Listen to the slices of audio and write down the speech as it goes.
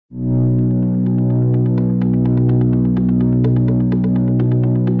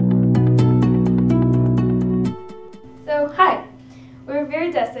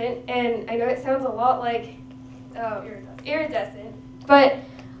sounds a lot like iridescent, but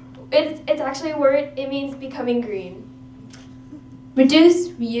it's actually a word. It means becoming green. Reduce,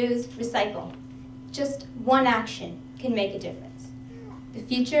 reuse, recycle. Just one action can make a difference. The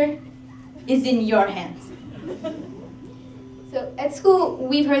future is in your hands. So at school,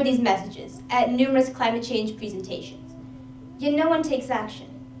 we've heard these messages at numerous climate change presentations. Yet no one takes action.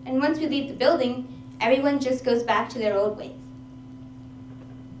 And once we leave the building, everyone just goes back to their old ways.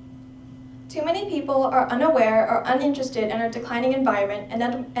 Too many people are unaware or uninterested in our declining environment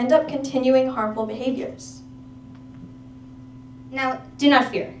and end up continuing harmful behaviors. Now, do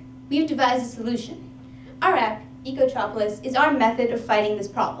not fear. We've devised a solution. Our app, Ecotropolis, is our method of fighting this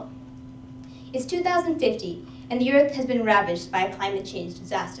problem. It's 2050, and the Earth has been ravaged by a climate change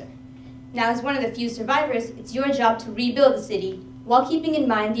disaster. Now, as one of the few survivors, it's your job to rebuild the city while keeping in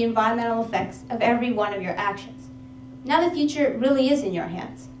mind the environmental effects of every one of your actions. Now the future really is in your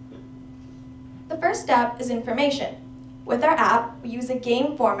hands. The first step is information. With our app, we use a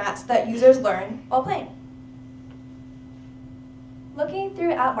game format so that users learn while playing. Looking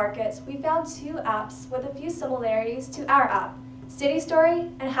through app markets, we found 2 apps with a few similarities to our app, City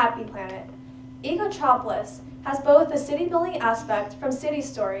Story and Happy Planet. Ecotropolis has both the city building aspect from City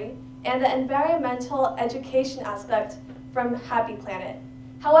Story and the environmental education aspect from Happy Planet.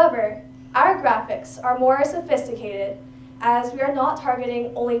 However, our graphics are more sophisticated as we are not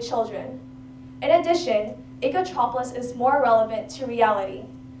targeting only children. In addition, Ecotropolis is more relevant to reality.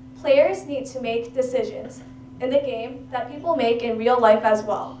 Players need to make decisions in the game that people make in real life as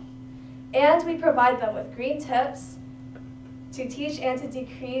well. And we provide them with green tips to teach and to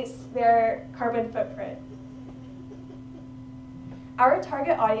decrease their carbon footprint. Our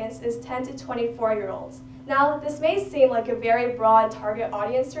target audience is 10 to 24-year-olds. Now, this may seem like a very broad target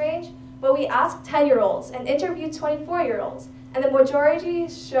audience range, but we asked 10-year-olds and interviewed 24-year-olds, and the majority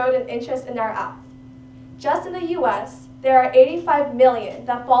showed an interest in our app. Just in the US, there are 85 million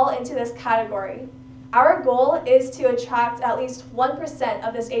that fall into this category. Our goal is to attract at least 1%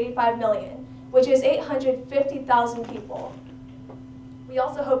 of this 85 million, which is 850,000 people. We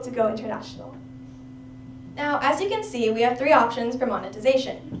also hope to go international. Now, as you can see, we have 3 options for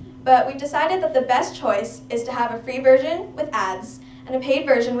monetization, but we've decided that the best choice is to have a free version with ads and a paid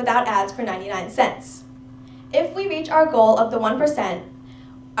version without ads for 99 cents. If we reach our goal of the 1%,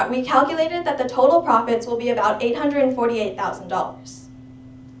 we calculated that the total profits will be about $848,000.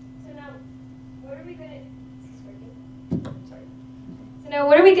 Now,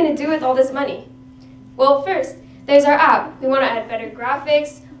 what are we going to do with all this money? Well, first, there's our app. We want to add better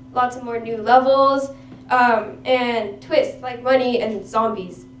graphics, lots of more new levels, and twists like money and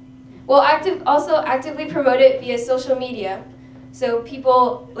zombies. We'll also actively promote it via social media, so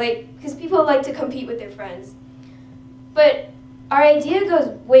because people like to compete with their friends. But our idea goes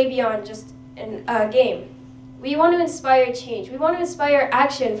way beyond just a game. We want to inspire change. We want to inspire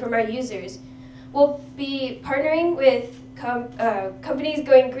action from our users. We'll be partnering with companies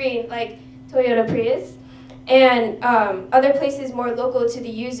going green like Toyota Prius and other places more local to the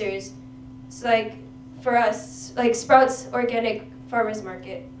users. So like for us, like Sprouts Organic Farmers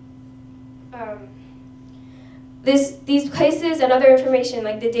Market. These places and other information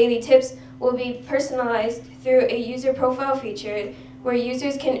like the daily tips will be personalized through a user profile feature where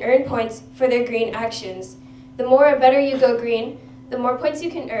users can earn points for their green actions. The more or better you go green, the more points you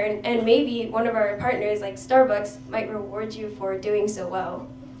can earn, and maybe one of our partners, like Starbucks, might reward you for doing so well.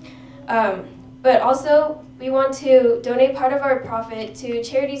 But also, we want to donate part of our profit to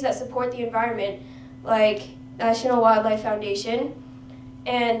charities that support the environment, like National Wildlife Foundation,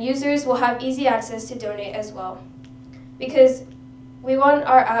 and users will have easy access to donate as well. Because we want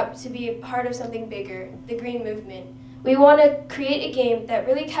our app to be part of something bigger, the green movement. We want to create a game that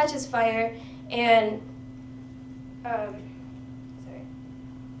really catches fire and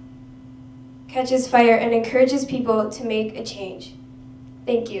encourages people to make a change.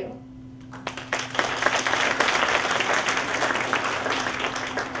 Thank you.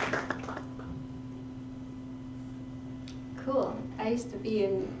 Cool. I used to be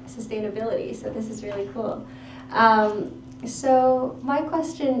in sustainability, so this is really cool. So my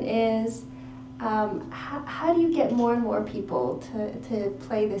question is, how do you get more and more people to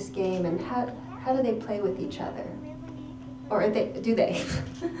play this game, and how do they play with each other? Or do they?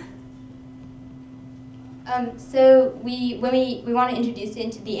 So we want to introduce it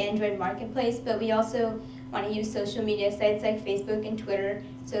into the Android marketplace, but we also want to use social media sites like Facebook and Twitter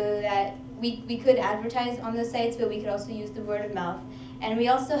so that we could advertise on those sites, but we could also use the word of mouth. And we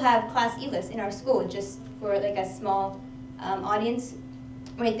also have class e-lists in our school just for like a small audience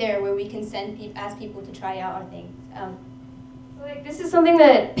right there where we can ask people to try out our things. So Like, this is something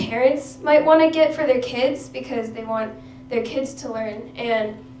that parents might want to get for their kids because they want their kids to learn,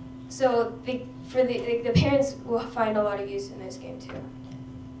 and so the parents will find a lot of use in this game too.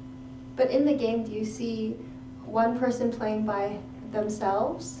 But in the game, do you see one person playing by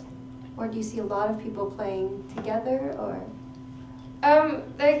themselves, or do you see a lot of people playing together, or?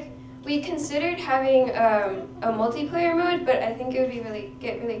 Like, we considered having a multiplayer mode, but I think it would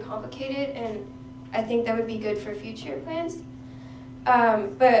get really complicated, and I think that would be good for future plans.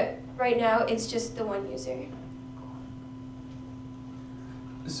 But right now, it's just the one user.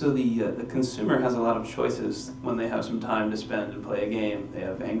 So the consumer has a lot of choices when they have some time to spend and play a game. They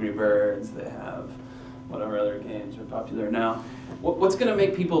have Angry Birds, they have whatever other games are popular now. What's going to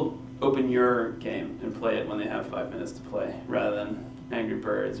make people open your game and play it when they have 5 minutes to play, rather than Angry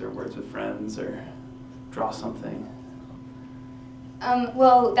Birds or Words with Friends or Draw Something?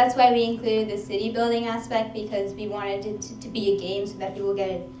 Well, that's why we included the city building aspect, because we wanted it to be a game so that people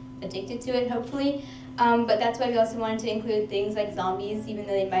get addicted to it, hopefully. But that's why we also wanted to include things like zombies, even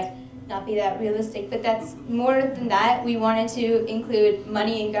though they might not be that realistic. But that's more than that. We wanted to include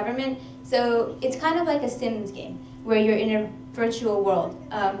money and government. So it's kind of like a Sims game, where you're in a virtual world.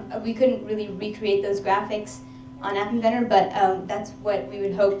 We couldn't really recreate those graphics on App Inventor, but that's what we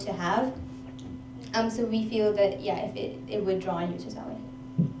would hope to have. So we feel that, yeah, if it would draw on users that way.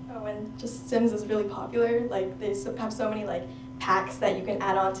 Oh, and just Sims is really popular. Like, they have so many like packs that you can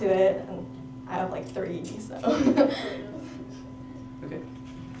add on to it, and I have like 3, so.